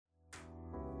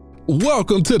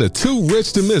Welcome to the Too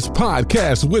Rich to Miss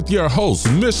podcast with your host,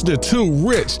 Mr. Too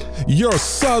Rich, your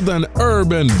Southern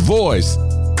urban voice.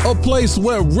 A place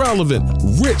where relevant,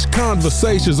 rich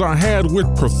conversations are had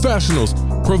with professionals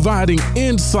providing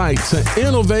insight to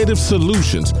innovative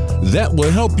solutions that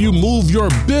will help you move your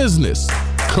business,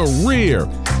 career,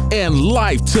 and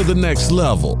life to the next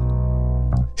level.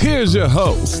 Here's your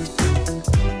host.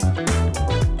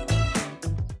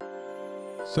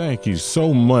 Thank you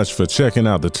so much for checking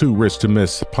out the Too Rich to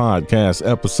Miss podcast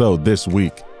episode this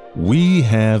week. We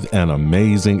have an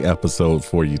amazing episode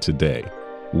for you today.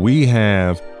 We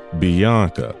have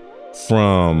Bianca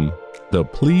from the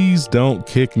Please Don't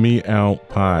Kick Me Out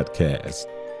podcast.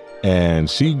 And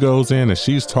she goes in and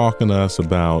she's talking to us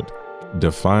about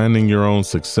defining your own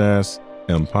success,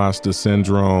 imposter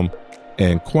syndrome,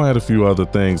 and quite a few other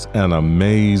things. An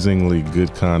amazingly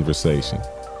good conversation.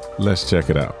 Let's check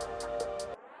it out.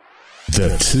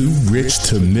 The Too Rich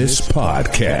to Miss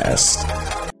podcast.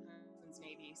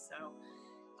 Navy, so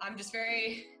I'm just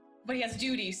but he has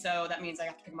duty, so that means I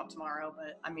have to pick him up tomorrow.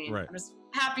 But I mean, right. I'm just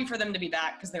happy for them to be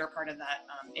back because they were part of that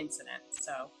incident.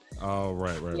 So. Oh,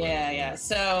 right. Yeah.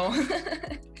 So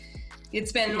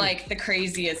it's been like the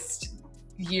craziest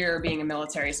year being a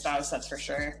military spouse, that's for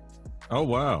sure. Oh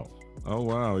wow.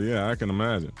 Yeah, I can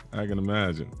imagine.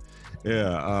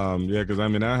 Yeah, because I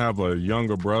mean, I have a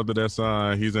younger brother that's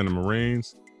he's in the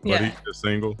Marines, but he's just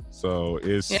single, so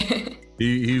it's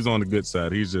he's on the good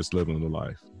side. He's just living the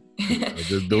life.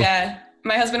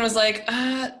 My husband was like,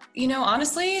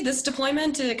 honestly, this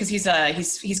deployment, because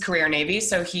he's career Navy,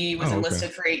 so he was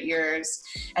enlisted for 8 years,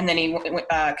 and then he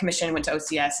commissioned, went to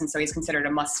OCS, and so he's considered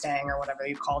a Mustang or whatever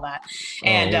you call that.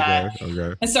 And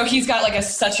and so he's got like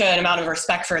such an amount of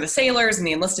respect for the sailors and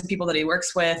the enlisted people that he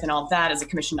works with and all of that as a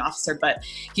commissioned officer. But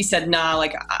he said, nah,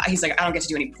 he's like, I don't get to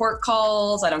do any port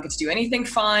calls. I don't get to do anything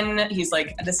fun. He's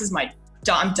like,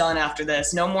 I'm done after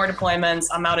this. No more deployments.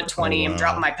 I'm out at 20. I'm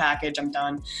dropping my package. I'm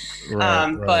done.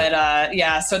 Right.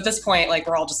 But so at this point, like,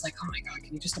 we're all just like, oh my God,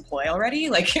 can you just deploy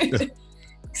already? Like,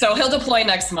 so he'll deploy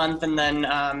next month, and then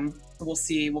we'll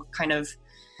see. We'll kind of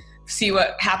see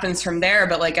what happens from there.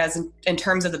 But like, in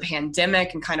terms of the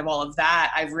pandemic and kind of all of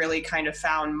that, I've really kind of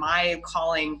found my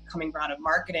calling coming out of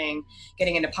marketing,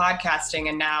 getting into podcasting,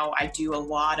 and now I do a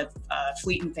lot of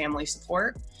fleet and family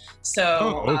support.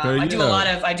 So I do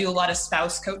a lot of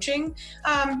spouse coaching.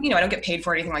 I don't get paid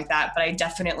for anything like that, but I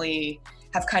definitely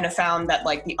have kind of found that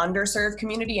like the underserved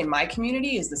community in my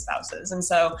community is the spouses. And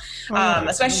so,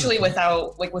 especially with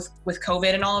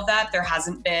COVID and all of that, there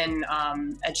hasn't been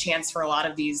a chance for a lot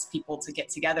of these people to get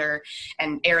together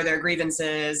and air their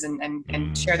grievances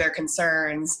and share their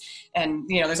concerns. And,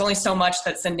 there's only so much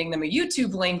that sending them a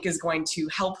YouTube link is going to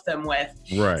help them with.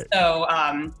 Right.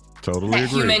 So, totally that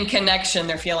agree. Human connection,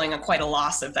 they're feeling quite a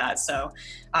loss of that. So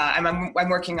I'm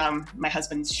working on my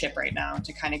husband's ship right now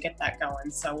to kind of get that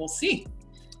going. So we'll see.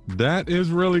 That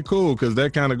is really cool because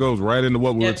that kind of goes right into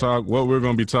what we're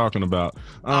going to be talking about.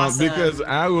 Awesome. Because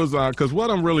I was because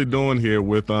what I'm really doing here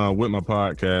with my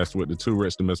podcast, with the Too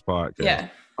Rich to Miss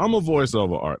podcast, I'm a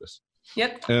voiceover artist.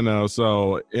 Yep. And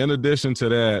so in addition to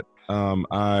that,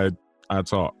 I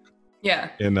talk. Yeah.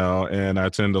 And I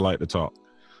tend to like to talk.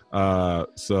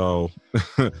 So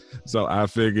I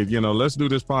figured, let's do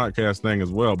this podcast thing as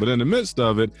well. But in the midst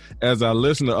of it, as I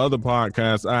listen to other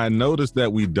podcasts, I noticed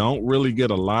that we don't really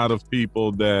get a lot of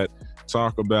people that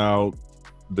talk about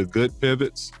the good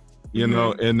pivots, in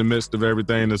the midst of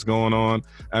everything that's going on.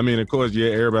 I mean, of course,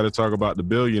 everybody talk about the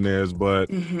billionaires, but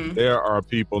there are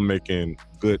people making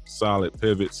good, solid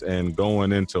pivots and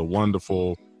going into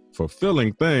wonderful,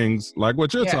 fulfilling things like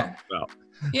what you're talking about.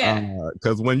 Yeah.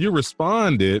 Because when you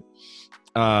responded,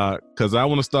 because I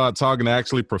want to start talking to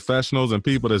actually professionals and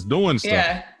people that's doing stuff.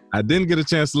 Yeah. I didn't get a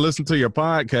chance to listen to your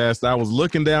podcast. I was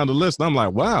looking down the list and I'm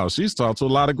like, wow, she's talked to a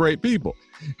lot of great people.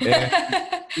 And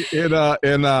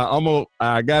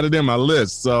I got it in my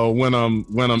list. So when I'm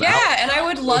and I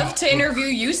would love to interview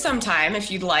you sometime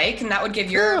if you'd like, and that would give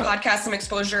your podcast some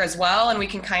exposure as well. And we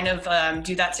can kind of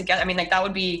do that together. I mean, like that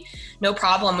would be no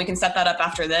problem. We can set that up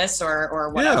after this or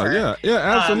whatever. Yeah,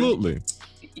 absolutely.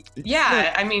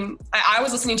 I mean, I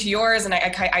was listening to yours, and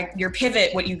your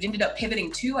pivot, what you ended up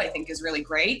pivoting to, I think is really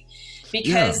great.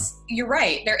 Because you're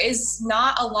right, there is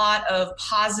not a lot of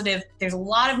positive, there's a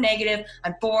lot of negative.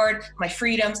 I'm bored, my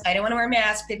freedoms, I don't want to wear a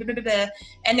mask, blah, blah, blah, blah.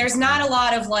 And there's not a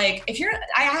lot of like,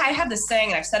 I have this saying,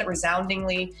 and I've said it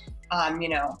resoundingly,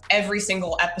 every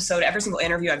single episode, every single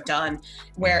interview I've done,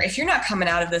 where if you're not coming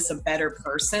out of this a better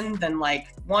person, then like,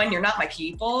 one, you're not my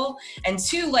people. And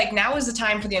two, like, now is the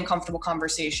time for the uncomfortable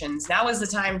conversations. Now is the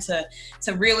time to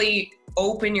really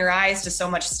open your eyes to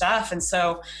so much stuff. And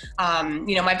so, my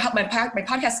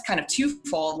podcast is kind of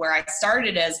twofold, where I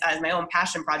started as my own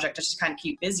passion project just to kind of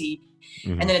keep busy.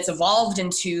 And then it's evolved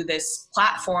into this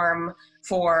platform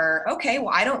for, okay,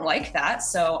 well, I don't like that,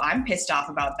 so I'm pissed off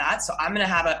about that, so I'm going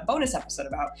to have a bonus episode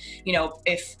about,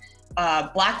 if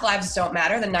Black lives don't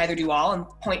matter, then neither do all, and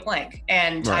point blank.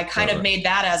 And I kind of made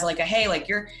that as like hey, like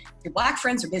your Black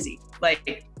friends are busy,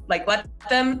 like let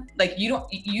them, like,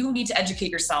 you need to educate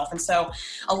yourself. And so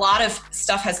a lot of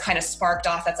stuff has kind of sparked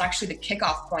off. That's actually the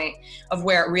kickoff point of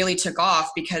where it really took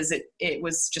off, because it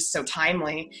was just so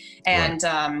timely. And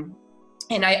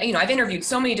and I've interviewed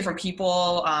so many different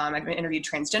people. I've interviewed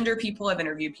transgender people. I've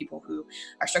interviewed people who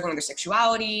are struggling with their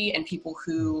sexuality, and people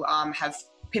who have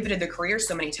pivoted their careers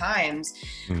so many times.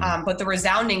 But the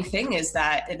resounding thing is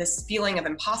that this feeling of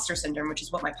imposter syndrome, which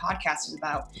is what my podcast is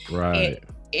about.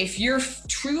 If you're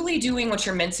truly doing what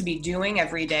you're meant to be doing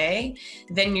every day,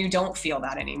 then you don't feel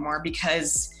that anymore,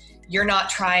 because you're not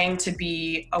trying to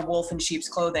be a wolf in sheep's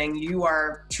clothing. You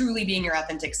are truly being your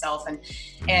authentic self. And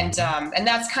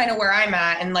that's kind of where I'm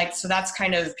at. And like, so that's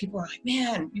kind of, people are like,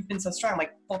 man, you've been so strong. I'm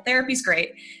like, well, therapy's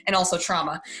great. And also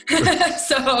trauma.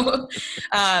 So,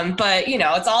 but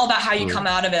it's all about how you come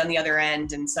out of it on the other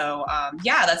end. And so,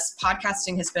 that's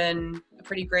podcasting has been a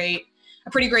pretty great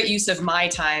use of my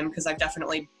time, because I've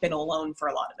definitely been alone for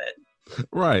a lot of it.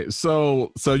 Right.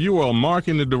 So you were a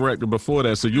marketing director before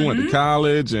that. So you went to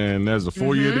college, and there's a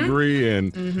 4-year degree.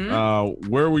 And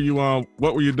where were you on?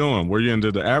 What were you doing? Were you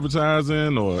into the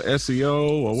advertising or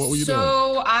SEO, or what were you doing?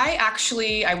 So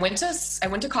I went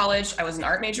to college. I was an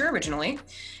art major originally,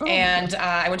 and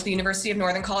I went to the University of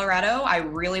Northern Colorado. I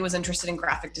really was interested in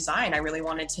graphic design. I really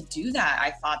wanted to do that.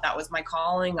 I thought that was my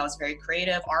calling. I was very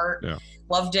creative, art,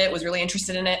 loved it, was really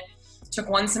interested in it. Took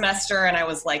one semester, and I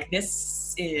was like, this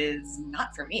is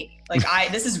not for me. Like,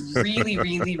 this is really,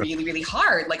 really, really, really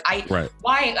hard. Like, I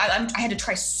had to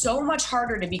try so much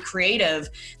harder to be creative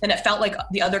than it felt like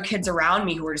the other kids around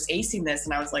me who were just acing this.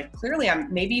 And I was like, clearly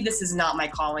maybe this is not my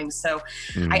calling. So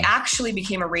I actually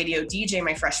became a radio DJ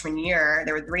my freshman year.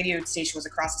 The radio station was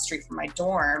across the street from my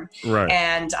dorm.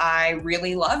 And I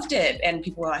really loved it. And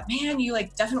people were like, man, you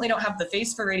like definitely don't have the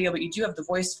face for radio, but you do have the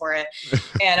voice for it.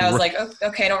 And I was like,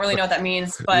 okay, I don't really know what that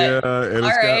means, but all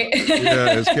right.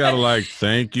 It's kind of like,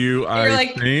 thank you. I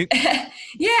think.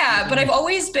 Yeah, but I've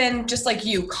always been just like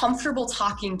you, comfortable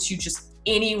talking to just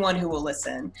anyone who will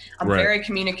listen. I'm very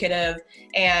communicative,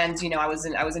 and I was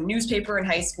a newspaper in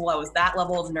high school. I was that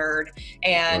level of nerd,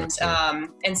 and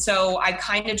so I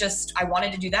kind of I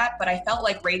wanted to do that, but I felt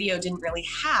like radio didn't really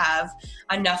have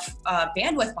enough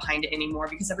bandwidth behind it anymore,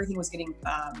 because everything was getting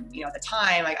at the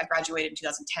time I graduated in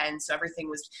 2010, so everything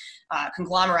was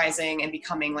conglomerizing and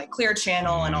becoming like Clear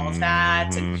Channel and all of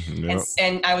that,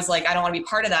 and I was like, I don't want to be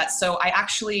part of that. So I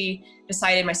actually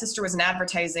decided, my sister was in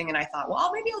advertising, and I thought,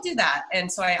 well, maybe I'll do that.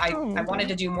 And so I wanted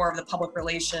to do more of the public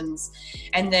relations,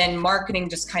 and then marketing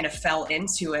just kind of fell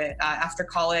into it. After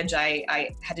college,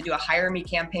 I had to do a hire me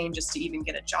campaign just to even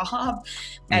get a job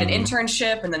at an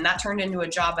internship. And then that turned into a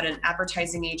job at an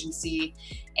advertising agency.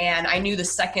 And I knew the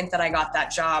second that I got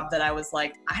that job that I was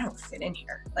like, I don't fit in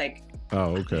here. Like,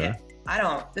 I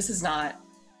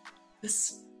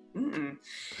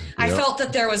felt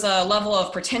that there was a level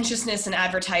of pretentiousness in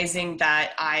advertising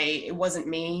that it wasn't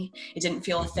me. It didn't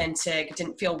feel authentic. It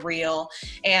didn't feel real.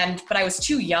 But I was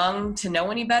too young to know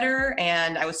any better.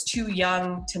 And I was too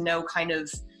young to know kind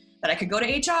of that I could go to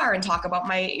HR and talk about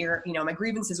my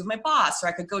grievances with my boss, or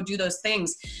I could go do those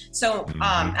things. So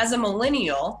as a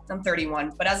millennial, I'm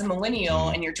 31, but as a millennial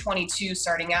and you're 22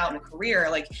 starting out in a career,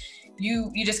 like,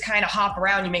 you just kind of hop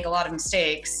around, you make a lot of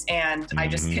mistakes. And I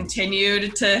just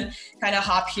continued to kind of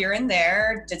hop here and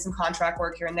there, did some contract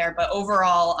work here and there. But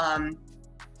overall,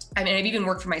 I've even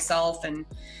worked for myself and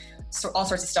all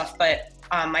sorts of stuff. But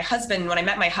my husband, when I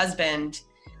met my husband,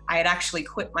 I had actually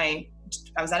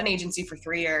I was at an agency for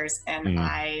 3 years, and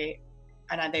they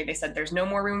said, there's no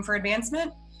more room for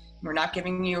advancement. We're not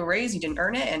giving you a raise. You didn't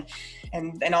earn it.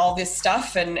 And all this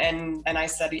stuff. And I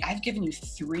said, I've given you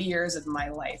 3 years of my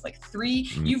life, like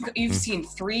you've seen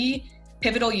 3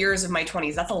 pivotal years of my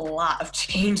 20s. That's a lot of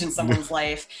change in someone's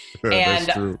life.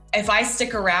 And if I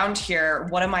stick around here,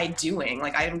 what am I doing?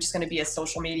 Like, I'm just going to be a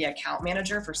social media account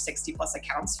manager for 60 plus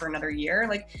accounts for another year.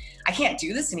 Like, I can't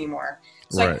do this anymore.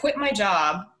 So I quit my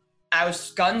job. I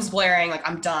was guns blaring. Like,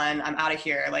 I'm done. I'm out of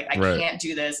here. Like, I can't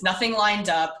do this. Nothing lined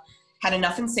up. had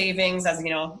enough in savings, as you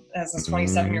know, as a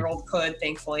 27-year-old could,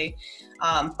 thankfully.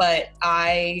 But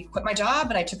I quit my job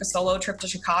and I took a solo trip to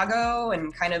Chicago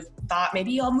and kind of thought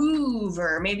maybe I'll move,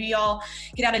 or maybe I'll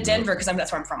get out of Denver, because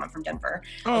that's where I'm from. I'm from Denver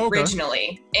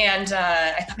originally. And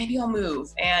I thought maybe I'll move.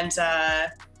 And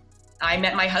I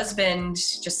met my husband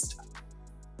just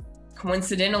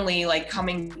coincidentally, like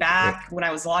coming back when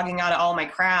I was logging out of all my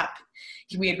crap.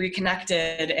 We had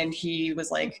reconnected and he was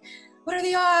like, what are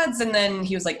the odds? And then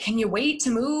he was like, can you wait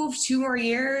to move 2 more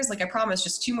years? Like, I promise,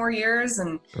 just 2 more years.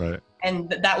 And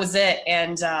that was it.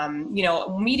 And, you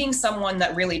know, meeting someone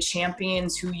that really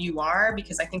champions who you are,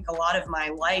 because I think a lot of my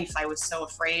life, I was so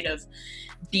afraid of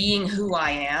being who I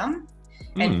am.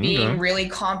 And being really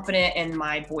confident in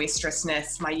my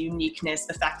boisterousness, my uniqueness,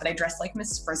 the fact that I dress like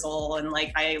Miss Frizzle and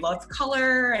like I love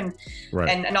color and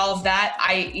all of that.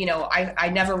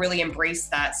 I never really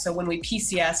embraced that. So when we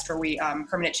PCS'd, or we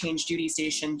permanent change duty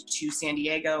stationed to San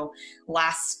Diego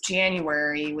last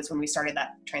January was when we started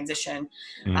that transition.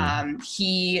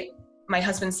 My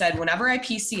husband said, whenever I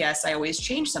PCS, I always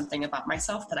change something about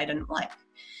myself that I didn't like.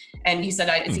 And he said,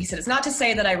 it's not to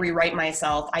say that I rewrite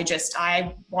myself.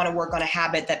 I want to work on a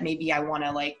habit that maybe I want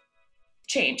to like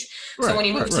change. So when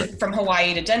he moved from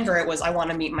Hawaii to Denver, it was, I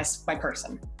want to meet my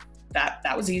person.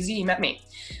 That was easy. He met me.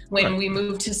 When we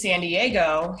moved to San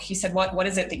Diego, he said, what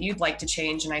is it that you'd like to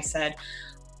change? And I said,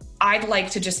 I'd like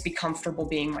to just be comfortable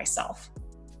being myself.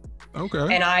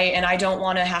 Okay. And I don't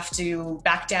want to have to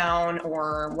back down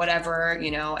or whatever,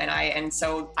 you know, and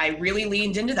so I really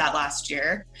leaned into that last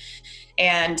year.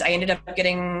 And I ended up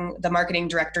getting the marketing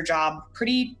director job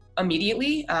pretty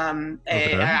immediately. Suddenly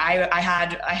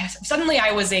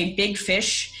I was a big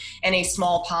fish in a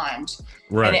small pond.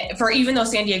 Right. And even though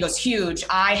San Diego's huge,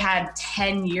 I had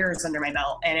 10 years under my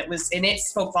belt, and it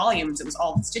spoke volumes. It was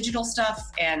all this digital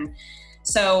stuff. And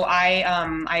so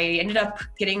I ended up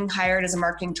getting hired as a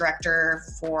marketing director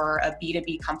for a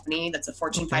B2B company that's a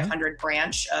Fortune 500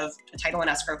 branch of a title and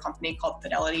escrow company called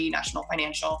Fidelity National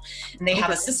Financial. And they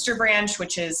have a sister branch,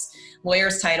 which is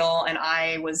Lawyers Title. And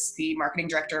I was the marketing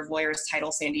director of Lawyers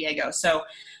Title San Diego. So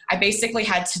I basically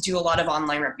had to do a lot of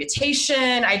online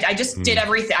reputation. I just did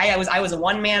everything. I was a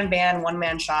one-man band,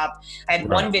 one-man shop. I had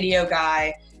one video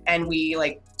guy, and we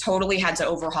totally had to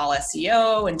overhaul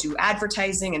SEO and do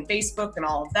advertising and Facebook and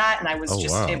all of that. And I was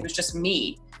it was just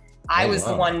me. I was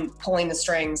the one pulling the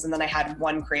strings, and then I had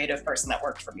one creative person that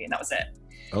worked for me, and that was it.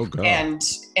 Oh God. And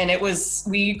it was,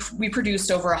 we produced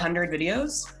over 100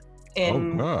 videos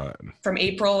from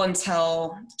April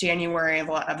until January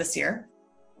of this year.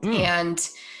 And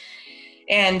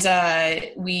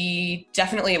we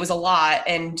definitely, it was a lot.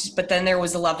 But then there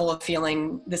was a level of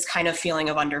this kind of feeling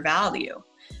of undervalue.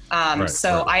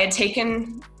 I had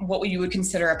taken what you would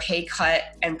consider a pay cut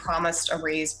and promised a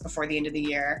raise before the end of the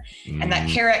year. And that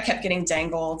carrot kept getting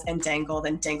dangled and dangled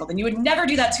and dangled. And you would never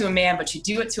do that to a man, but you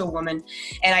do it to a woman.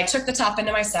 And I took the top end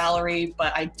of my salary,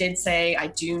 but I did say I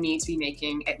do need to be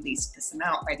making at least this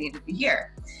amount by the end of the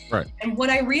year. Right. And what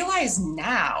I realize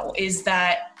now is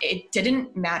that it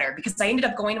didn't matter, because I ended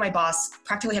up going to my boss,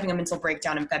 practically having a mental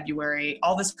breakdown in February,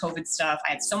 all this COVID stuff.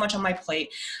 I had so much on my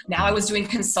plate. Now I was doing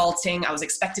consulting. I was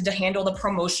expected to handle the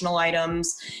promotional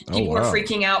items. People were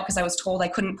freaking out because I was told I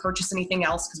couldn't purchase anything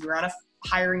else because we were on a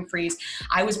hiring freeze.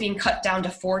 I was being cut down to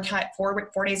 4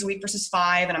 days a week versus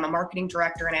 5, and I'm a marketing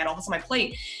director, and I had all this on my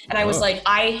plate. And I was like,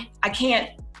 I can't.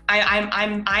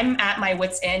 I'm at my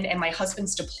wit's end, and my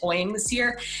husband's deploying this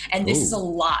year, and this is a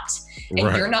lot, and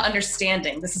you're not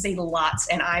understanding. This is a lot,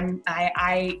 and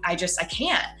I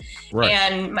can't. Right.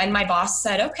 And my boss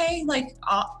said, okay,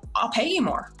 I'll pay you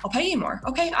more.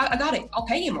 Okay, I got it. I'll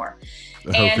pay you more.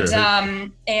 Okay.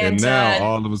 And now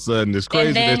all of a sudden it's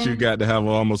crazy that you got to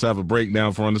almost have a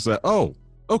breakdown for him to say, oh,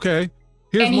 okay,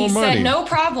 here's more money. And he said, no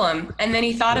problem. And then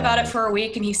he thought about it for a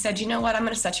week, and he said, you know what? I'm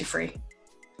going to set you free.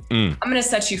 I'm going to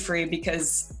set you free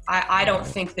because I don't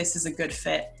think this is a good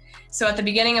fit. So at the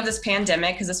beginning of this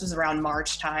pandemic, because this was around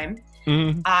March time,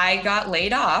 I got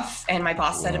laid off, and my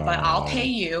boss said, but I'll pay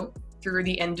you through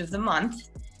the end of the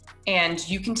month, and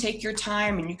you can take your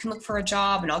time and you can look for a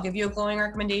job, and I'll give you a glowing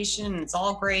recommendation, and it's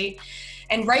all great.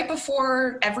 And right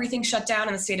before everything shut down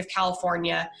in the state of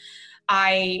California,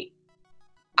 I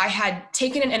had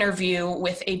taken an interview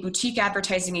with a boutique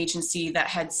advertising agency that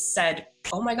had said,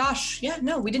 oh my gosh, yeah,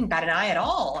 no, we didn't bat an eye at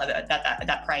all at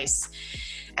that price.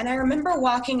 And I remember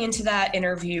walking into that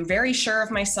interview very sure of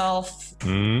myself.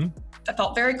 I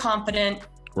felt very confident.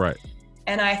 Right.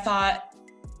 And I thought,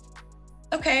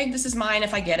 okay, this is mine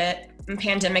if I get it. And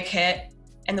pandemic hit,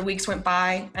 and the weeks went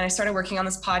by, and I started working on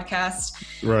this podcast.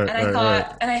 Right. And I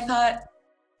thought,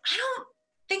 I don't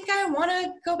think I want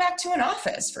to go back to an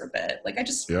office for a bit.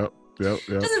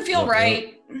 Doesn't feel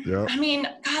right. I mean,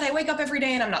 God, I wake up every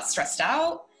day and I'm not stressed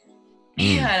out.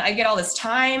 Man, I get all this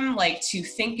time like to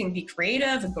think and be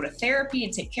creative and go to therapy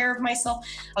and take care of myself.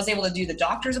 I was able to do the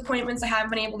doctor's appointments I haven't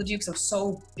been able to do because I was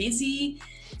so busy.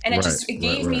 And it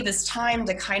gave me this time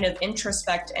to kind of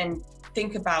introspect and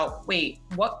think about, wait,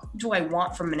 what do I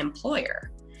want from an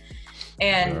employer?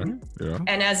 And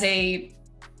and as a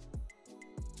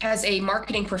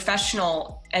marketing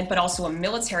professional, but also a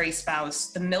military spouse,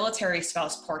 the military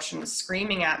spouse portion was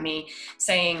screaming at me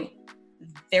saying,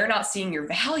 they're not seeing your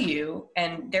value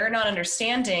and they're not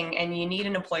understanding, and you need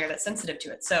an employer that's sensitive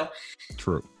to it. So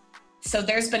true. So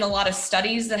there's been a lot of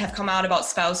studies that have come out about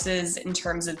spouses in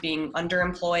terms of being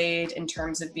underemployed, in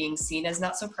terms of being seen as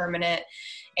not so permanent,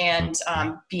 and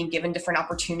being given different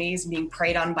opportunities, being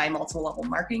preyed on by multiple level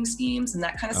marketing schemes and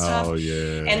that kind of stuff. Oh,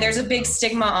 yeah. And there's a big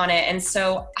stigma on it. And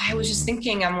so I was just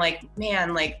thinking, I'm like,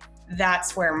 man, like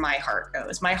that's where my heart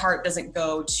goes. My heart doesn't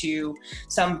go to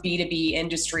some B2B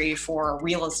industry for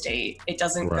real estate. It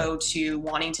doesn't go to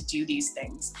wanting to do these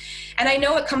things. And I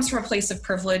know it comes from a place of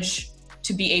privilege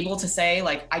to be able to say,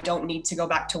 like, I don't need to go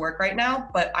back to work right now,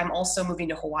 but I'm also moving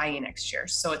to Hawaii next year.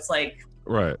 So it's like,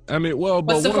 right. I mean, well,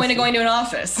 but what's the point of going to an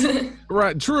office?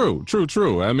 Right. True.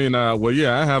 I mean, well,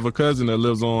 yeah, I have a cousin that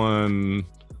lives on,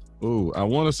 I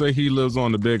want to say he lives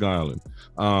on the Big Island.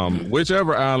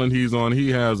 Whichever island he's on, he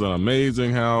has an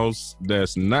amazing house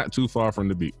that's not too far from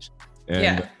the beach.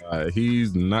 And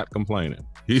he's not complaining.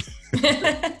 He's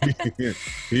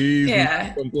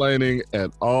not complaining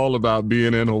at all about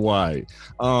being in Hawaii.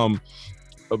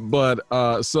 But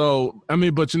I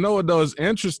mean, but you know what though, it's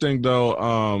interesting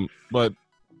though, but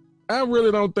I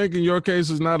really don't think in your case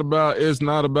it's not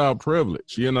about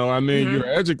privilege. You know, I mean, you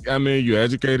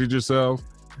educated yourself,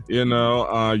 you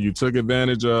know, you took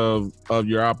advantage of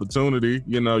your opportunity.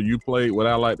 You know, you played what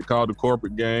I like to call the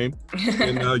corporate game.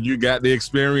 You know, you got the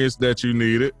experience that you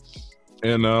needed,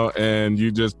 you know, and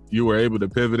you were able to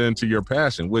pivot into your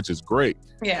passion, which is great.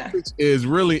 Yeah. Which is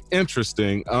really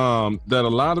interesting, that a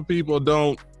lot of people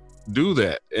don't do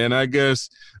that. And I guess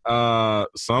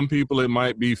some people, it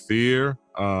might be fear,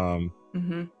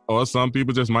 or some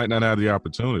people just might not have the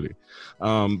opportunity.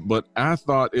 But I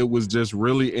thought it was just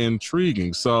really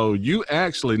intriguing. So you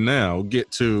actually now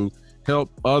get to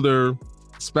help other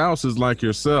spouses like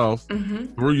yourself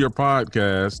through your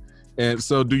podcast. And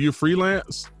so do you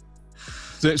freelance?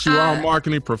 Since you are a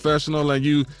marketing professional and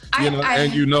you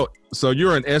know, so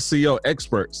you're an SEO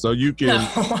expert, so you can. No.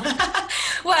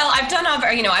 Well, I've done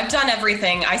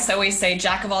everything. I always say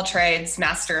jack of all trades,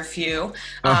 master of few.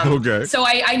 Okay. So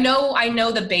I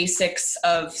know the basics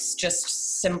of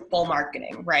just simple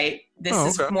marketing, right? This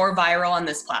is more viral on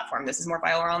this platform. This is more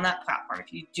viral on that platform.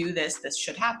 If you do this, this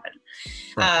should happen.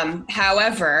 Right.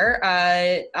 However,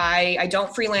 I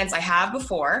don't freelance. I have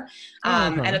before.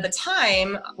 And at the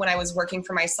time when I was working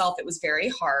for myself, it was very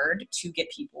hard to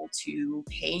get people to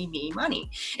pay me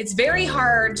money. It's very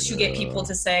hard to get people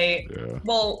to say,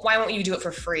 well, why won't you do it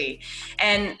for free?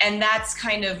 And that's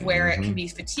kind of where it can be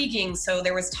fatiguing. So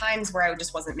there was times where I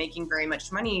just wasn't making very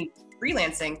much money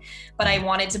freelancing, but I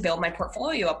wanted to build my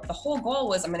portfolio up. The whole goal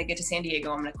was I'm going to get to San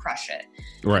Diego, I'm going to crush it.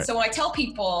 Right. So when I tell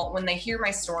people, when they hear my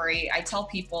story, I tell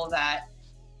people that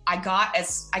I got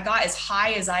as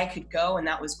high as I could go, and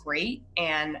that was great.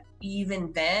 And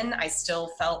even then I still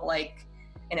felt like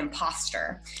an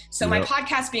imposter. So my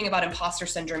podcast being about imposter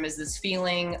syndrome is this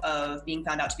feeling of being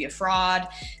found out to be a fraud,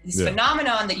 this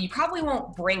phenomenon that you probably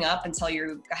won't bring up until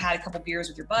you had a couple beers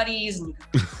with your buddies, and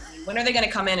when are they going to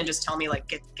come in and just tell me like,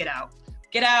 get out.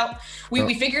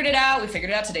 We figured it out.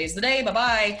 Today's the day.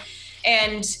 Bye-bye.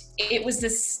 And it was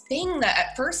this thing that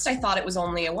at first I thought it was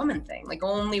only a woman thing, like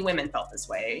only women felt this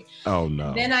way. Oh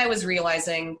no. Then I was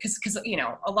realizing, because you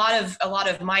know, a lot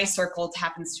of my circle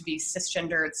happens to be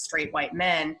cisgendered straight white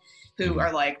men who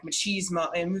are like machismo,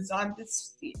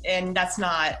 and that's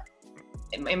not.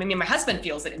 I mean, my husband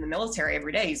feels it in the military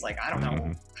every day. He's like, I don't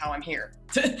know how I'm here,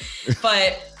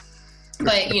 but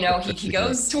you know, he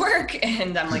goes to work,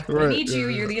 and I'm like, we need you.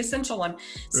 You're the essential one.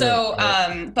 So,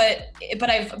 but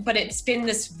it's been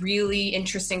this really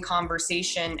interesting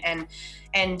conversation,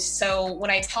 and so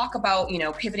when I talk about, you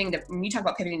know, when you talk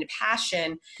about pivoting to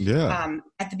passion,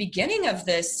 at the beginning of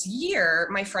this year,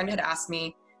 my friend had asked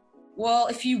me, well,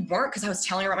 if you weren't, because I was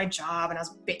telling her about my job and I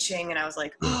was bitching, and I was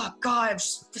like, oh God, I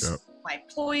was just my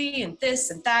employee and this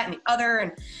and that and the other,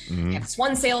 and I have this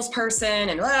one salesperson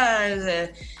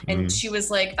and she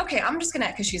was like, okay, I'm just gonna,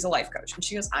 because she's a life coach, and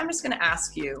she goes, I'm just gonna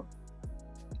ask you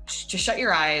to shut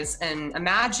your eyes and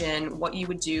imagine what you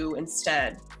would do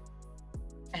instead.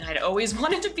 And And I'd always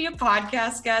wanted to be a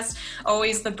podcast guest,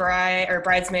 always the bride or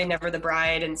bridesmaid, never the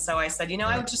bride. And so I said,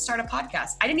 I would just start a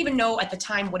podcast. I didn't even know at the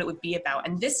time what it would be about.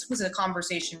 And this was a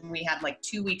conversation we had like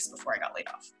 2 weeks before I got laid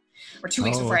off. Or 2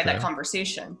 weeks before I had that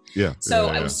conversation. Yeah. So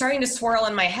I was starting to swirl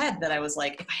in my head that I was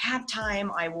like, if I have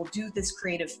time, I will do this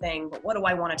creative thing, but what do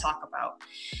I want to talk about?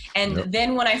 And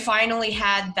then when I finally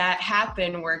had that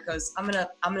happen where it goes, I'm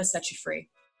gonna set you free.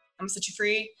 I'm gonna set you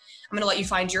free. I'm gonna let you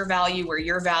find your value where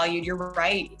you're valued. You're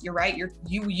right.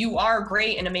 You are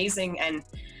great and amazing. And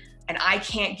I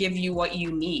can't give you what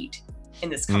you need in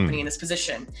this company, in this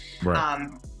position. Right.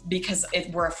 Because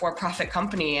we're a for-profit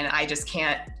company and I just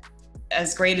can't,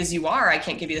 as great as you are, I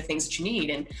can't give you the things that you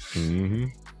need.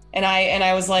 And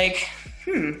I was like,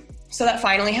 so that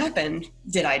finally happened.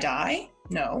 Did I die?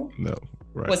 No.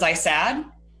 Right. Was I sad?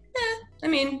 I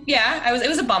mean, yeah, it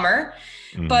was a bummer,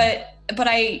 but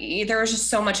there was just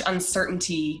so much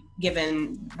uncertainty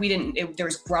given there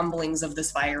was grumblings of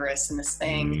this virus and this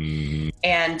thing.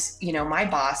 And, my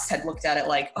boss had looked at it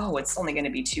like, oh, it's only going to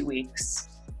be 2 weeks.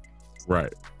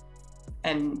 Right.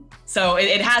 And so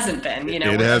it hasn't been,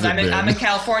 I'm in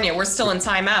California. We're still in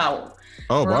timeout.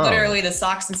 Oh, We're wow. literally the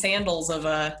socks and sandals of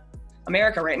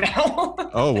America right now.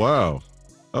 Oh, wow.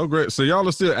 Oh, great. So y'all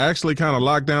are still actually kind of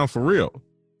locked down for real?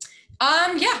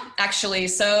 Yeah, actually.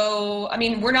 So, I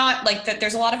mean, we're not like that.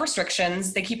 There's a lot of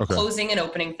restrictions. They keep closing and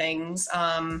opening things.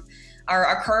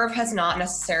 Our curve has not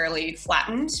necessarily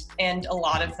flattened. And a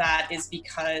lot of that is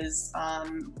because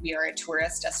we are a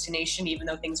tourist destination, even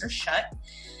though things are shut.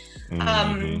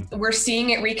 We're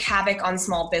seeing it wreak havoc on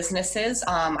small businesses.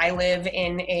 I live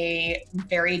in I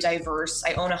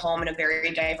own a home in a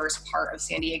very diverse part of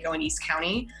San Diego and East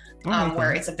County,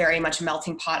 where it's a very much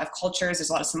melting pot of cultures. There's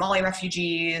a lot of Somali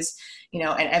refugees,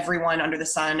 and everyone under the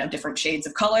sun of different shades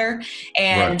of color.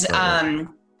 And,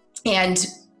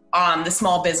 the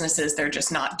small businesses, they're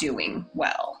just not doing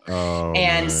well.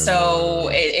 So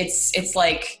it's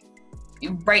like,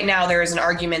 right now there is an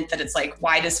argument that it's like,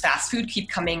 why does fast food keep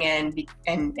coming in?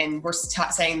 And we're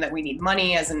saying that we need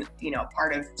money as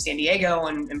part of San Diego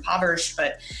and impoverished,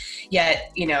 but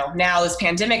yet, now this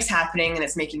pandemic's happening and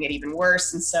it's making it even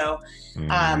worse. And so,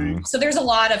 so there's a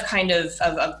lot of kind of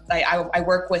I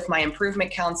work with my improvement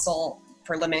council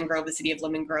for Lemon Grove, the city of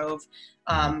Lemon Grove.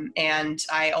 And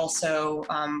I also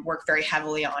work very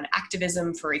heavily on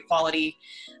activism for equality.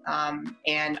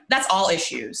 And that's all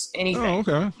issues, anything.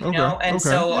 So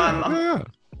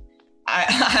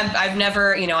I've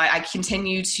never, I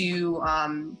continue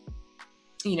to,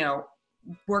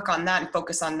 work on that and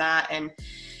focus on that. And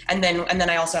then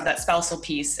I also have that spousal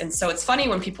piece. And so it's funny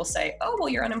when people say, oh, well,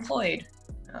 you're unemployed.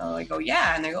 I go,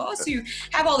 yeah. And they go, oh, so you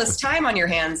have all this time on your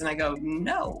hands. And I go,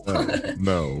 no.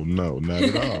 No, not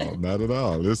at all. Not at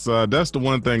all. It's that's the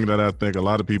one thing that I think a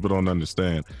lot of people don't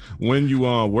understand. When you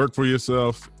work for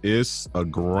yourself, it's a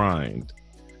grind.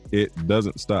 It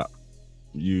doesn't stop.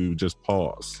 You just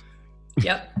pause.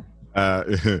 Yep. I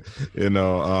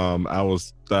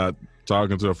was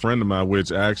talking to a friend of mine,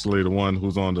 which actually the one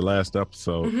who's on the last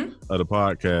episode of the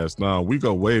podcast. We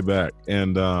go way back,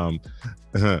 and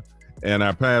and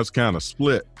our paths kind of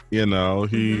split. He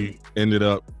ended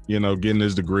up, getting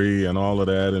his degree and all of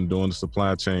that and doing the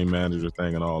supply chain manager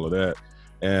thing and all of that.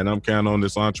 And I'm kind of on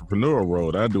this entrepreneurial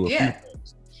road. I do a few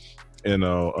things,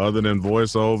 other than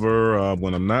voiceover.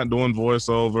 When I'm not doing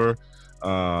voiceover,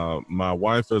 my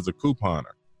wife is a couponer.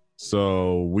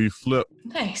 So we flip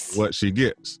what she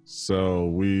gets. So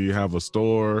we have a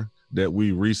store that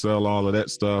we resell all of that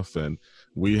stuff. And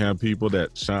we have people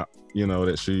that shop,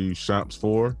 that she shops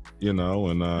for,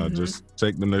 and just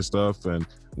take them their stuff. And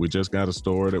we just got a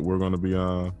store that we're going to be,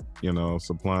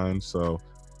 supplying. So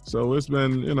it's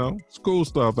been, it's cool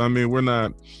stuff. I mean, we're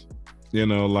not,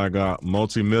 like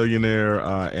multi-millionaire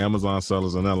Amazon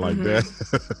sellers and nothing like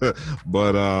that.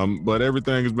 But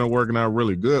everything has been working out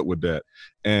really good with that.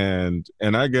 And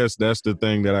I guess that's the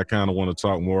thing that I kind of want to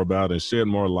talk more about and shed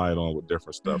more light on with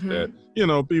different stuff that,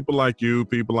 people like you,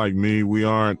 people like me, we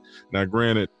aren't. Now,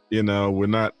 granted, we're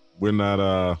not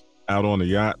out on a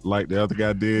yacht like the other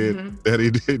guy did. That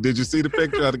he did. Did you see the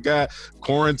picture of the guy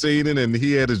quarantining and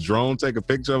he had his drone take a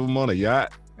picture of him on a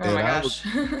yacht? Oh my gosh.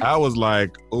 I was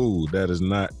like, oh, that is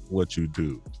not what you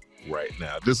do right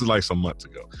now. This is like some months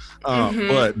ago.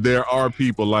 But there are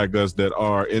people like us that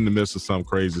are in the midst of some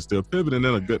crazy, still pivoting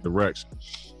in a good direction.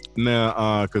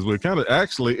 Now, because we're kind of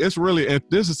actually, it's really, and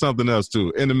this is something else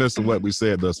too, in the midst of what we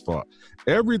said thus far.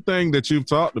 Everything that you've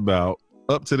talked about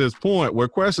up to this point were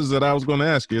questions that I was going to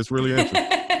ask you. It's really interesting.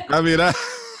 I mean,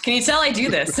 can you tell I do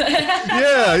this?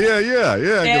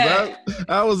 Yeah.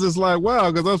 I was just like,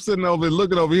 wow, because I'm sitting over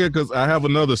looking over here because I have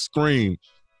another screen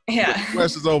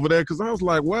questions over there, because I was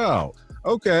like, wow,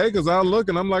 okay, because I look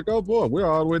and I'm like, oh boy, we're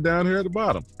all the way down here at the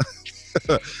bottom.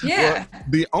 Yeah. Well,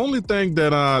 the only thing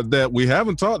that we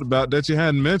haven't talked about that you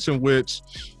hadn't mentioned, which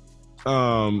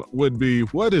would be,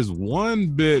 what is one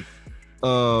bit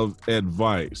of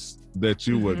advice that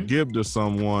you would give to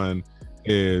someone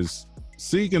is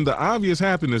seeking the obvious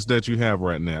happiness that you have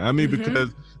right now? I mean,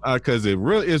 because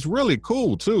it's really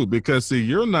cool too, because see,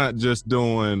 you're not just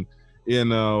doing,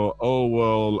 oh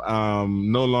well,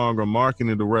 I'm no longer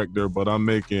marketing director, but I'm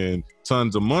making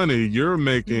tons of money. You're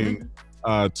making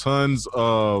tons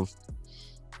of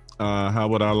how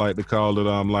would I like to call it?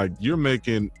 Like, you're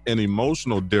making an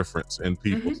emotional difference in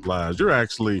people's lives. You're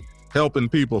actually helping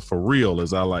people for real,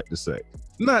 as I like to say.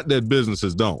 Not that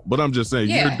businesses don't, but I'm just saying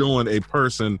you're doing a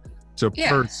person to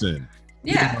person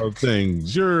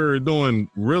things. You're doing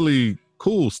really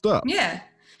cool stuff. Yeah.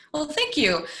 Well, thank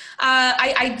you.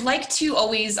 I'd like to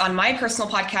always, on my personal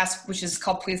podcast, which is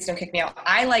called Please Don't Kick Me Out,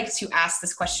 I like to ask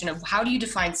this question of, how do you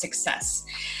define success?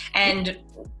 And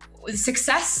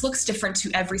success looks different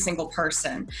to every single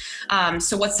person.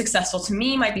 So what's successful to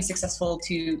me might be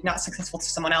not successful to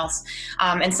someone else.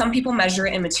 And some people measure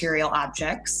it in material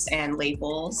objects and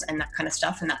labels and that kind of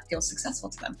stuff, and that feels successful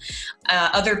to them.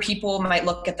 Other people might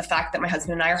look at the fact that my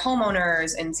husband and I are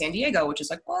homeowners in San Diego, which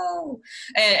is like, whoa,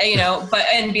 and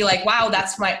and be like, wow,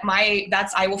 that's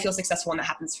I will feel successful when that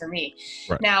happens for me.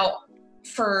 Right. Now,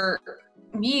 for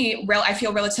me, I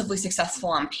feel relatively successful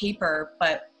on paper,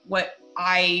 but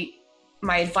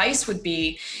my advice would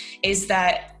be is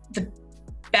that the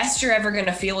best you're ever going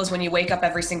to feel is when you wake up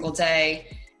every single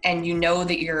day and you know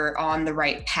that you're on the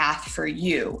right path for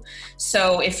you.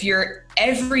 So if you're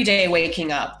every day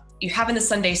waking up, you're having the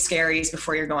Sunday scaries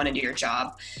before you're going into your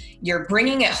job, you're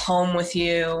bringing it home with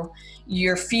you,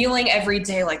 you're feeling every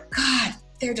day like, God,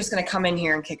 they're just going to come in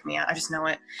here and kick me out. I just know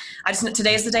it.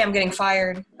 Today's the day I'm getting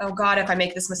fired. Oh God, if I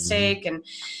make this mistake. And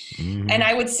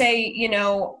I would say,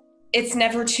 it's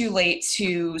never too late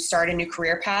to start a new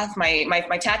career path.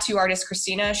 My tattoo artist,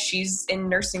 Christina, she's in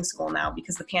nursing school now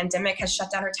because the pandemic has shut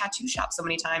down her tattoo shop so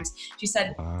many times. She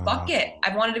said, fuck it.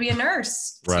 I wanted to be a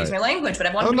nurse. Excuse my language, but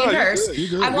I wanted to be a nurse.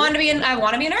 I want to be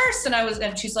a nurse.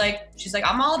 And she's like,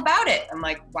 I'm all about it. I'm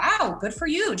like, wow, good for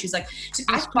you. And she's like,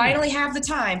 I finally have the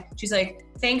time. She's like,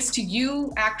 thanks to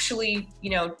you actually,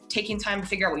 taking time to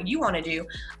figure out what you want to do,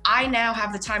 I now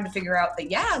have the time to figure out that,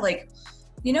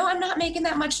 I'm not making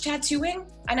that much tattooing,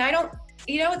 and I don't,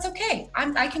 it's okay.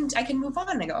 I can move on.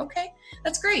 And I go, okay,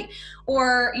 that's great.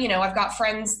 Or, I've got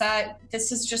friends that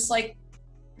this is just like,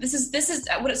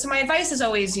 so my advice is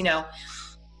always, in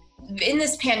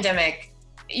this pandemic,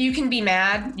 you can be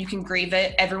mad, you can grieve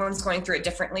it. Everyone's going through it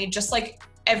differently. Just like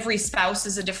every spouse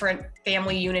is a different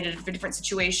family unit, a different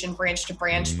situation, branch to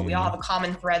branch, but we all have a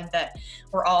common thread that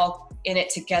we're all in it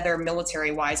together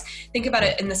military-wise. Think about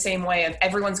it in the same way of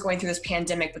everyone's going through this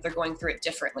pandemic, but they're going through it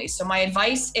differently. So my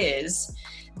advice is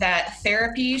that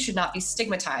therapy should not be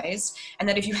stigmatized, and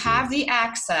that if you have the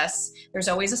access, there's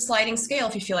always a sliding scale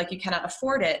if you feel like you cannot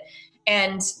afford it.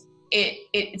 And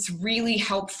it's really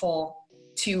helpful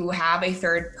to have a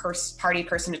third-party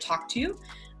person to talk to.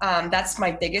 That's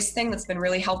my biggest thing that's been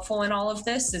really helpful in all of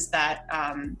this, is that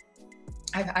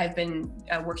I've been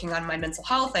working on my mental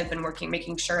health. I've been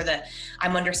making sure that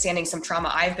I'm understanding some trauma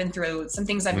I've been through, some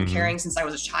things I've been carrying since I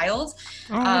was a child.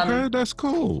 Oh, okay, that's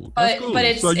cool. But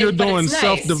so you're doing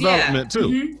self-development too.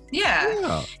 Mm-hmm.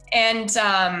 Yeah. And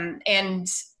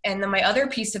then my other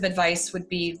piece of advice would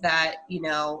be that,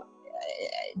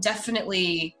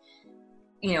 definitely,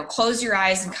 close your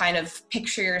eyes and kind of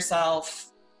picture yourself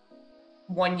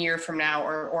 1 year from now,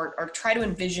 or try to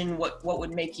envision what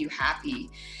would make you happy.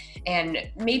 And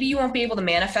maybe you won't be able to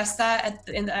manifest that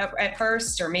at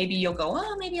first, or maybe you'll go,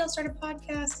 oh, maybe I'll start a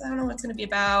podcast. I don't know what it's going to be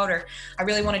about, or I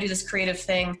really want to do this creative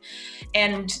thing.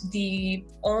 And the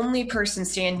only person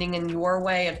standing in your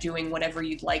way of doing whatever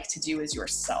you'd like to do is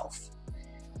yourself.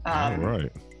 All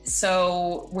right.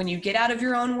 So when you get out of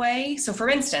your own way, so for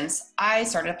instance, I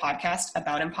started a podcast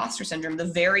about imposter syndrome, the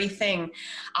very thing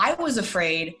I was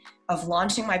afraid of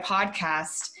launching my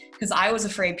podcast, because I was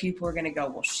afraid people were going to go,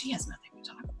 well, she has nothing to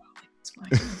talk about.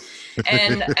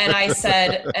 and I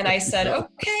said,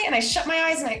 okay. And I shut my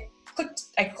eyes and I clicked,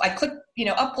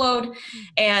 upload,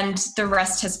 and the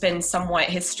rest has been somewhat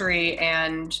history.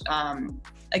 And,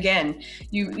 again,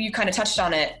 you kind of touched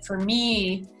on it. For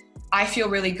me, I feel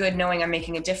really good knowing I'm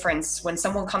making a difference. When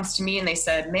someone comes to me and they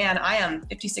said, man, I am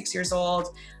 56 years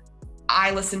old.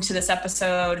 I listened to this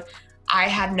episode. I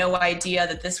had no idea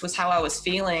that this was how I was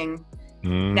feeling.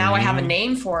 Now I have a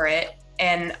name for it.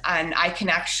 and I can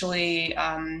actually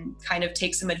kind of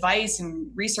take some advice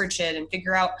and research it and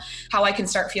figure out how I can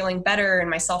start feeling better in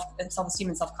my self-esteem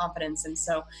and self-confidence. And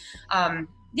so,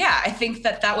 I think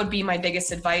that would be my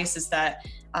biggest advice, is that,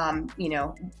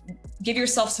 give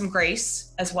yourself some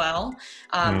grace as well.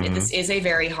 This is a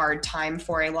very hard time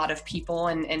for a lot of people,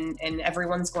 and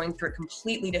everyone's going through it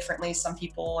completely differently. Some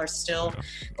people are still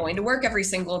going to work every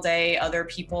single day. Other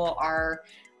people are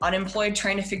unemployed,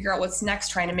 trying to figure out what's next,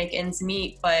 trying to make ends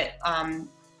meet. But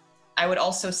I would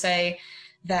also say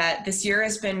that this year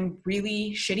has been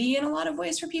really shitty in a lot of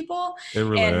ways for people. It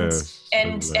really is.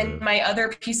 And my other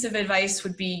piece of advice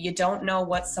would be, you don't know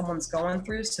what someone's going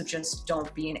through, so just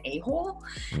don't be an a-hole.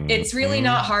 It's really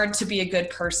not hard to be a good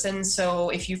person. So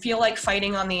if you feel like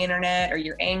fighting on the internet, or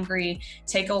you're angry,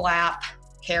 take a lap,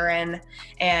 Karen,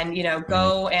 and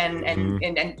go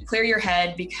and clear your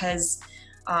head, because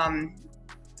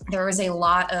there is a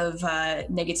lot of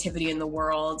negativity in the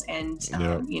world, and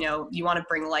you want to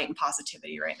bring light and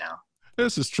positivity right now.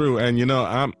 This is true, and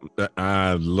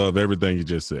I love everything you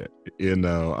just said.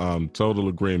 Total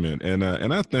agreement,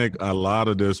 and I think a lot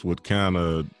of this would kind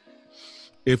of,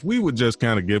 if we would just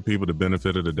kind of give people the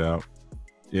benefit of the doubt.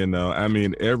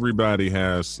 Everybody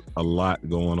has a lot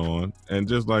going on, and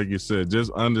just like you said,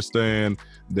 just understand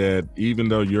that even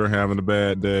though you're having a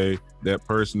bad day, that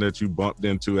person that you bumped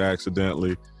into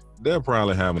accidentally, they're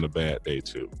probably having a bad day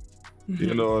too.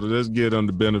 Just give them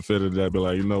the benefit of that. Be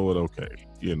like, you know what? Okay,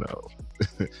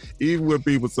 even when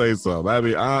people say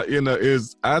something,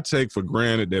 I take for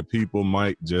granted that people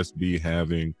might just be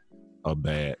having a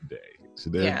bad day. So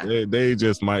they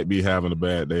just might be having a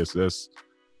bad day. So that's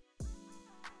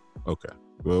okay.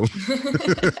 Well,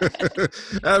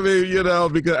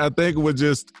 because I think it would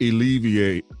just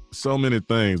alleviate so many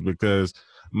things, because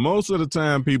most of the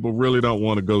time people really don't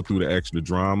want to go through the extra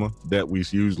drama that we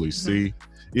usually see.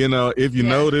 If you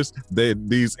notice,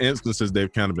 these instances,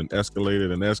 they've kind of been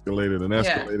escalated,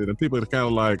 and people are kind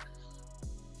of like,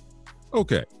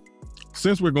 okay,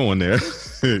 since we're going there,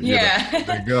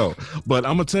 they go. But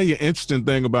I'm gonna tell you an interesting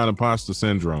thing about imposter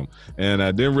syndrome, and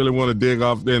I didn't really want to dig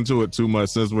off into it too much,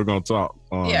 since we're gonna talk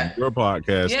on your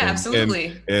podcast. Yeah,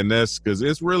 absolutely. And that's because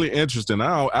it's really interesting.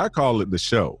 I call it the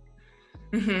show.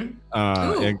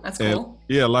 That's cool.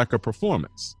 Like a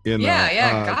performance.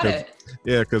 Got it.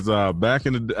 Yeah, because back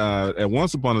in at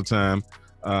once upon a time,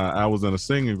 I was in a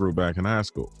singing group back in high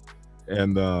school,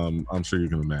 and I'm sure you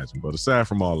can imagine. But aside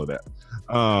from all of that,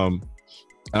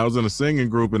 I was in a singing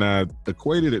group, and I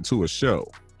equated it to a show.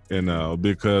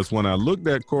 Because when I looked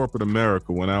at corporate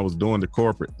America, when I was doing the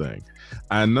corporate thing,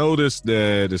 I noticed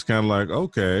that it's kind of like,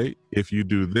 okay, if you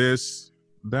do this,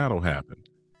 that'll happen.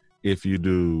 If you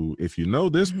know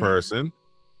this person,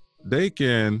 they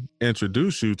can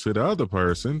introduce you to the other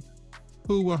person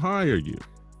who will hire you.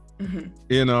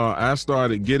 I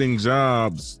started getting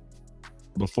jobs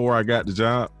before I got the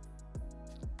job.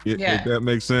 If that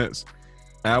makes sense.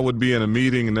 I would be in a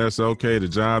meeting, and that's okay. The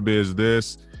job is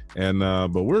this, and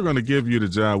but we're going to give you the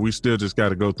job. We still just got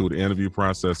to go through the interview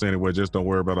process anyway. Just don't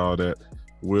worry about all that.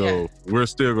 We're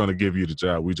still going to give you the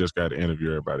job. We just got to interview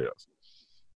everybody else.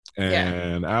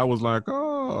 And I was like,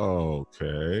 oh,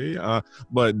 okay.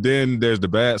 But then there's the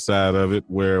bad side of it,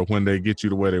 where when they get you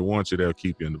the way they want you, they'll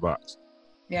keep you in the box.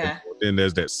 Yeah. And then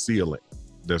there's that ceiling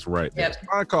that's right there. So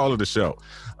I call it a show,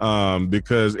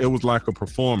 because it was like a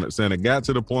performance, and it got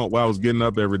to the point where I was getting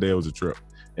up every day. It was a trip.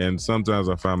 And sometimes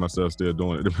I find myself still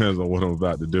doing it. It depends on what I'm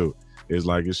about to do. It's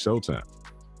like, it's showtime.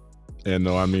 And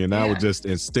I would just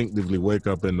instinctively wake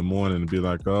up in the morning and be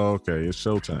like, oh, okay, it's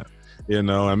showtime.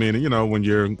 When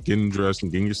you're getting dressed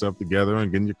and getting yourself together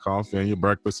and getting your coffee and your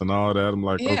breakfast and all that, I'm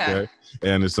like, okay.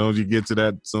 And as soon as I get to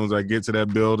that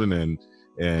building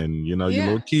and your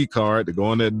little key card to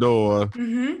go in that door,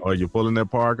 or you're pulling that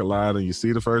parking lot and you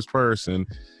see the first person,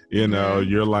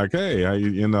 you're like, hey, how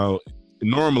you,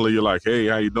 normally you're like, hey,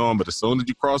 how you doing? But as soon as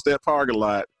you cross that parking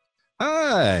lot,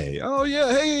 hi, oh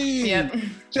yeah, hey,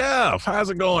 Jeff, how's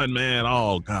it going, man?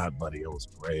 Oh God, buddy, it was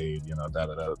great, we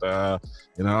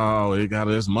got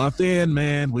this month in,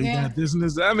 man, we got this and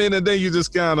this. And then you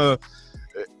just kind of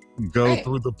go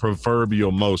through the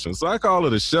proverbial motion. So I call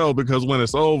it a show, because when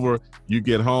it's over, you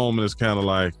get home and it's kind of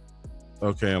like,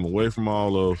 okay, I'm away from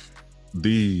all of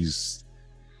these,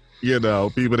 people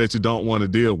that you don't want to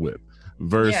deal with,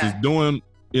 versus doing,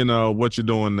 what you're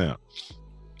doing now.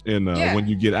 And when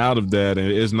you get out of that,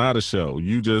 and it's not a show,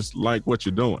 you just like what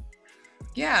you're doing.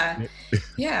 Yeah.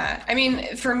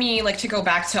 For me, like, to go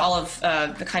back to all of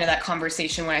the kind of that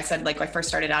conversation when I said, like, I first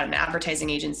started out in an advertising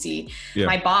agency,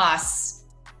 my boss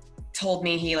told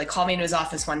me, he called me into his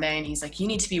office one day, and he's like, you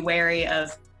need to be wary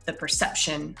of the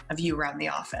perception of you around the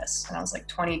office. And I was like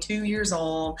 22 years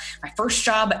old, my first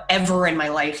job ever in my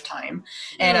lifetime.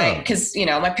 And cause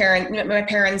my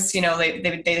parents,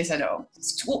 they said, oh,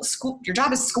 school, your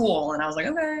job is school. And I was like,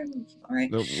 okay, all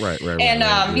right. Right. And, and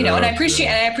I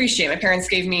appreciate my parents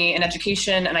gave me an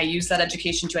education, and I use that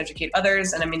education to educate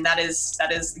others. And I mean, that is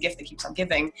the gift that keeps on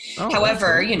giving.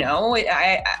 However,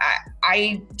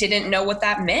 I didn't know what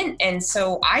that meant. And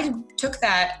so I took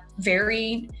that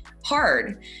very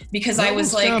hard, because I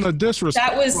was like, kind of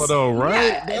disrespectful though,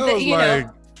 right?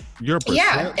 Your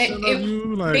perception of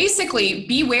you, like, basically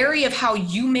be wary of how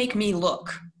you make me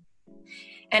look.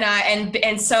 And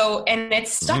it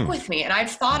stuck with me, and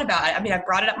I've thought about it. I mean, I've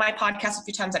brought it up my podcast a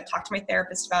few times. I've talked to my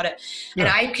therapist about it, and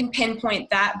I can pinpoint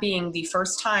that being the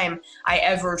first time I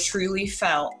ever truly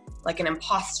felt like an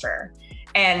imposter.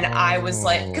 And I was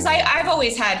like, because I've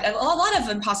always had a lot of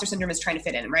imposter syndrome is trying to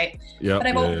fit in, right? Yeah.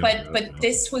 But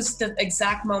this was the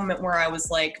exact moment where I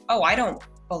was like, oh, I don't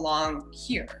belong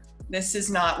here. This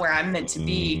is not where I'm meant to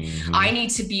be. Mm-hmm. I need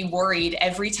to be worried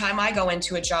every time I go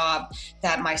into a job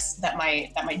that my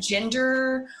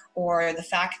gender, or the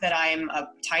fact that I'm a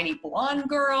tiny blonde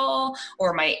girl,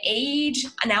 or my age.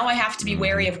 Now I have to be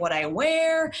wary of what I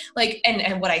wear, like,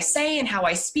 and what I say and how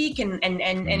I speak. And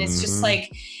it's just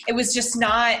like, it was just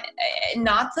not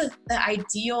the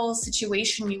ideal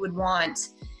situation you would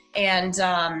want. And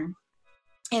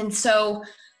so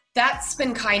that's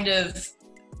been kind of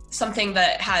something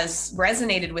that has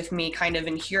resonated with me, kind of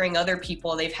in hearing other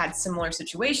people, they've had similar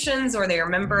situations or they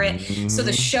remember it. Mm-hmm. So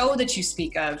the show that you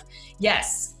speak of,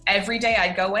 yes, every day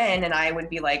I'd go in and I would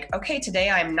be like, okay, today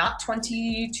I'm not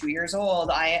 22 years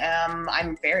old.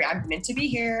 I'm meant to be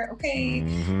here. Okay.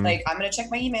 Mm-hmm. Like, I'm going to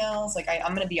check my emails. Like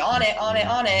I'm going to be on it.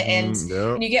 And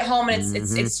when you get home and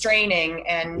it's draining,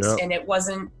 and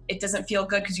it doesn't feel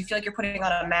good, because you feel like you're putting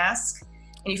on a mask,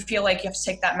 and you feel like you have to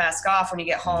take that mask off when you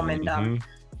get home.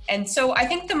 And so I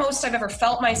think the most I've ever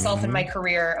felt myself in my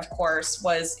career, of course,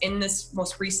 was in this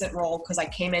most recent role, because I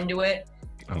came into it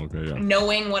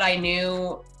knowing what I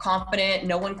knew, confident,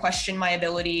 no one questioned my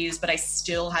abilities, but I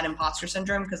still had imposter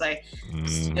syndrome, because I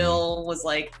still was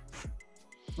like,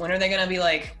 when are they going to be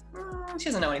like, she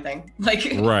doesn't know anything? Like,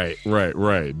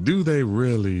 right. Do they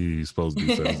really supposed to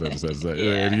be such?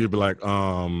 And you'd be like,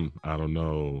 I don't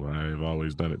know. I've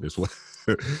always done it this way.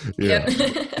 Yeah.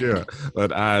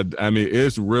 But I mean,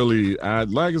 it's really,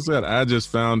 like I said, I just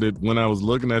found it when I was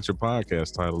looking at your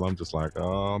podcast title. I'm just like,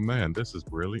 oh man, this is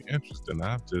really interesting.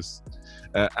 I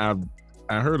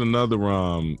heard another,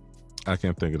 I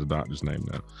can't think of the doctor's name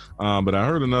now, but I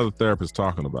heard another therapist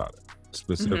talking about it,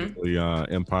 specifically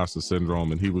imposter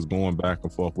syndrome, and he was going back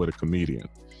and forth with a comedian,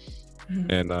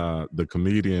 and the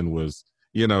comedian was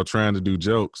trying to do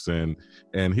jokes, and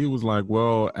he was like,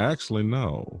 well, actually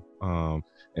no,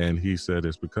 and he said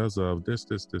it's because of this,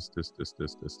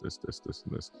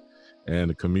 and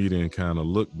the comedian kind of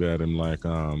looked at him like,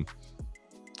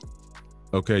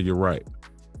 okay, you're right,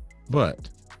 but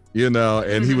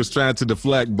and he was trying to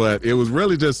deflect, but it was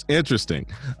really just interesting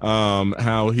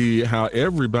how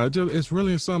everybody, it's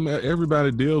really something that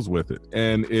everybody deals with it,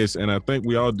 and I think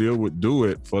we all do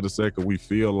it for the sake of, we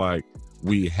feel like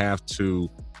we have to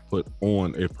put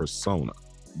on a persona,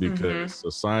 because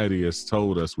society has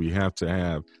told us we have to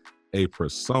have a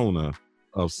persona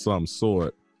of some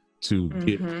sort to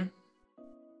get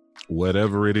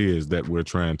whatever it is that we're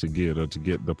trying to get, or to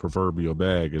get the proverbial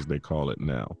bag, as they call it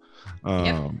now.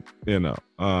 But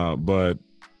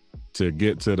to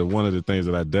get to one of the things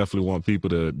that I definitely want people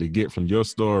to get from your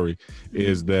story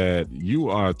is that you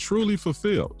are truly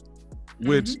fulfilled,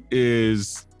 which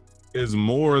is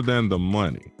more than the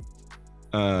money.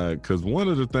 Because one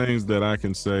of the things that I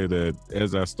can say, that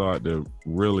as I start to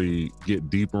really get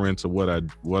deeper into what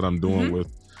I'm doing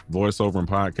with voiceover and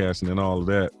podcasting and all of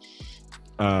that,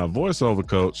 voiceover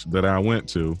coach that I went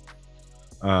to,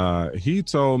 he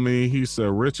told me, he said,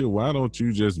 Richard, why don't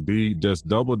you just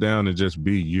double down and just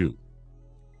be you?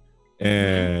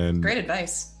 And great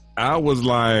advice. I was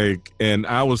like, and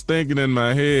I was thinking in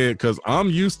my head, because I'm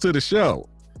used to the show,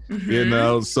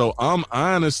 so I'm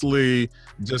honestly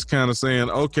just kind of saying,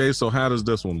 okay, so how does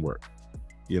this one work?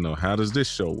 How does this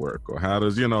show work? Or how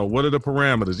does, what are the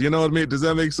parameters? You know what I mean? Does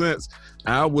that make sense?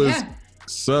 I was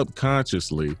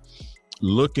subconsciously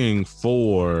looking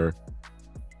for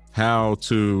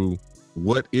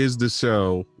what is the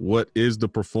show? What is the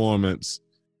performance?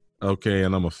 Okay,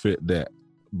 and I'm gonna fit that.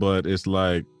 But it's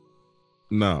like,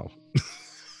 no,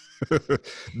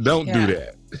 don't do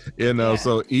that.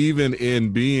 So even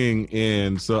in being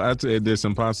in, so I'd say this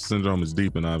imposter syndrome is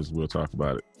deep, and obviously we'll talk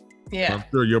about it Yeah. I'm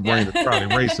sure your brain is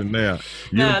probably racing now.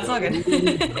 No, it's all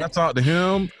good. I talked to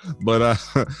him, but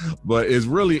it's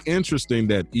really interesting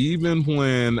that even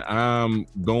when I'm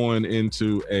going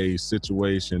into a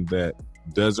situation that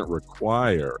doesn't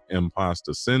require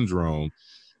imposter syndrome,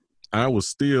 I was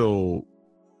still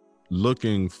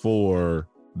looking for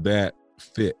that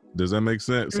fit. Does that make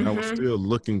sense? I was still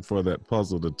looking for that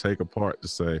puzzle to take apart to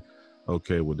say,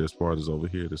 okay, well, this part is over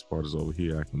here, this part is over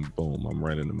here. I can, boom, I'm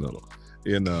right in the middle.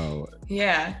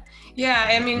 Yeah.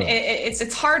 I mean,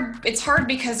 it's hard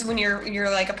because when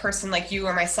you're like a person like you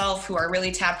or myself who are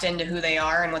really tapped into who they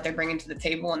are and what they're bringing to the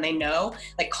table, and they know,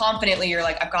 like, confidently, you're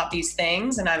like, I've got these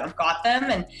things and I've got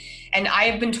them, and I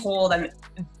have been told I'm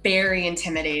very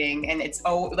intimidating, and it's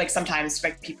like sometimes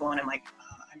like people, and I'm like,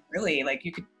 I'm really like,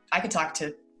 I could talk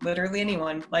to literally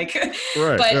anyone, like,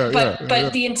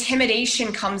 but the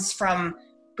intimidation comes from,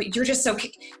 but you're just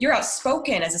you're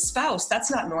outspoken as a spouse. That's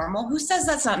not normal. Who says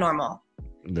that's not normal?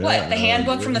 What, the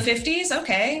handbook from the 50s?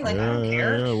 Okay, like, I don't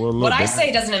care. Well, what I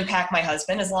say doesn't impact my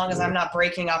husband as long as I'm not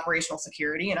breaking operational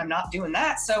security, and I'm not doing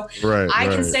that. So I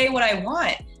can say what I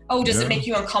want. Oh, does it make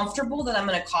you uncomfortable that I'm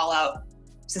going to call out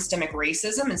systemic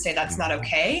racism and say that's not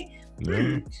okay?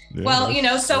 Well,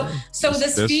 so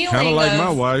this feeling kind of like my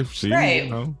wife. She,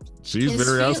 she's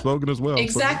very outspoken as well.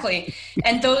 Exactly.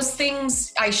 And those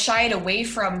things I shied away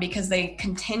from because they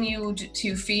continued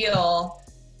to feel,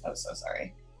 oh, so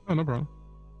sorry. Oh, no problem.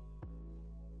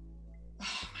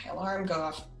 My alarm go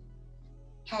off.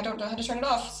 I don't know how to turn it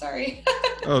off. Sorry.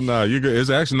 Oh, no, you good. It's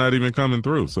actually not even coming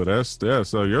through. So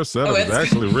so your setup is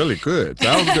actually really good. So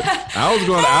I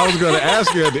was going to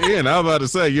ask you at the end. I was about to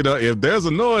say, if there's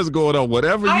a noise going on,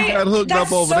 whatever you got hooked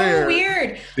up over there.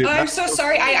 That's so weird. I'm so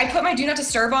sorry. I put my do not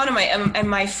disturb on, and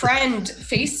my friend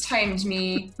FaceTimed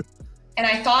me, and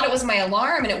I thought it was my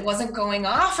alarm, and it wasn't going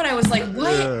off, and I was like,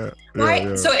 what? Why?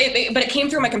 Yeah. So but it came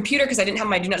through my computer because I didn't have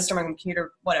my do not disturb on my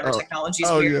computer, whatever, technology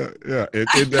is weird. Yeah.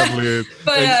 It definitely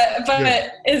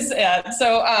is.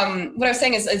 So what I was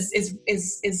saying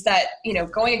is that,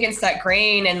 going against that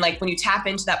grain, and like when you tap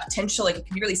into that potential, like it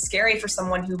can be really scary for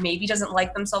someone who maybe doesn't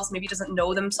like themselves, maybe doesn't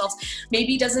know themselves,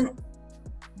 maybe doesn't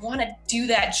want to do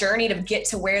that journey to get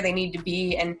to where they need to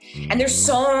be, and there's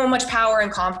so much power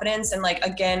and confidence, and like,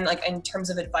 again, like in terms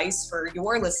of advice for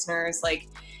your listeners, like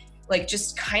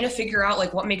just kind of figure out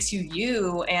like what makes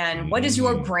you and what is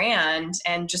your brand,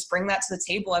 and just bring that to the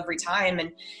table every time,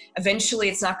 and eventually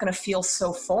it's not going to feel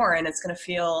so foreign, it's going to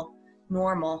feel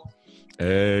normal.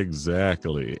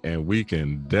 Exactly. And we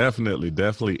can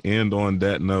definitely end on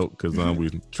that note, because we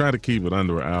try to keep it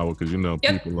under an hour,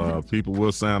 because people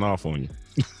will sign off on you.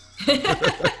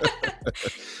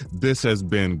 This has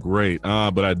been great,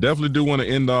 but I definitely do want to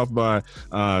end off by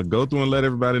go through and let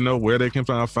everybody know where they can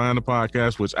find the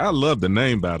podcast, which I love the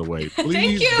name, by the way.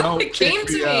 Please. Thank you. It came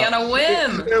to me on a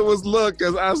whim. It was, look,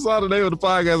 because I saw the name of the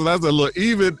podcast and I said, look,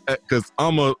 even because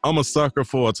I'm a sucker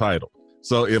for a title.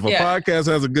 So if a podcast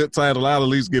has a good title, I'll at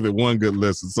least give it one good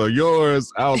listen. So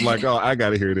yours, I was like, oh, I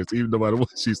got to hear this, even no matter what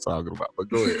she's talking about. But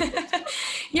go ahead.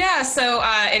 So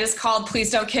it is called Please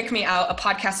Don't Kick Me Out, a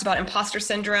podcast about imposter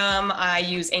syndrome. I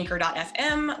use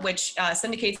anchor.fm, which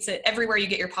syndicates it everywhere you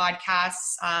get your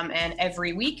podcasts. And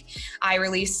every week I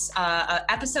release an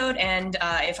episode. And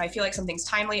if I feel like something's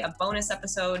timely, a bonus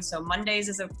episode. So Mondays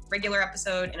is a regular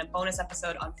episode and a bonus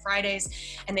episode on Fridays.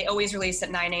 And they always release at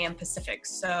 9 a.m. Pacific.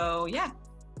 So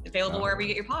available wherever you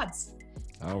get your pods.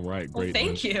 All right, great. Well,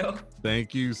 thank you.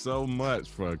 Thank you so much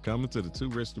for coming to the Too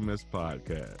Rich to Miss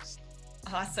podcast.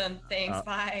 Awesome. Thanks.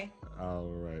 Bye. All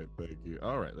right. Thank you.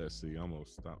 All right. Let's see. I'm going to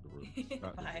stop the room.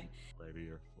 Bye. Right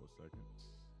here for a second.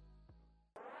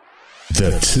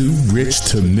 The Too Rich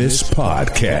to Miss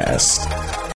podcast.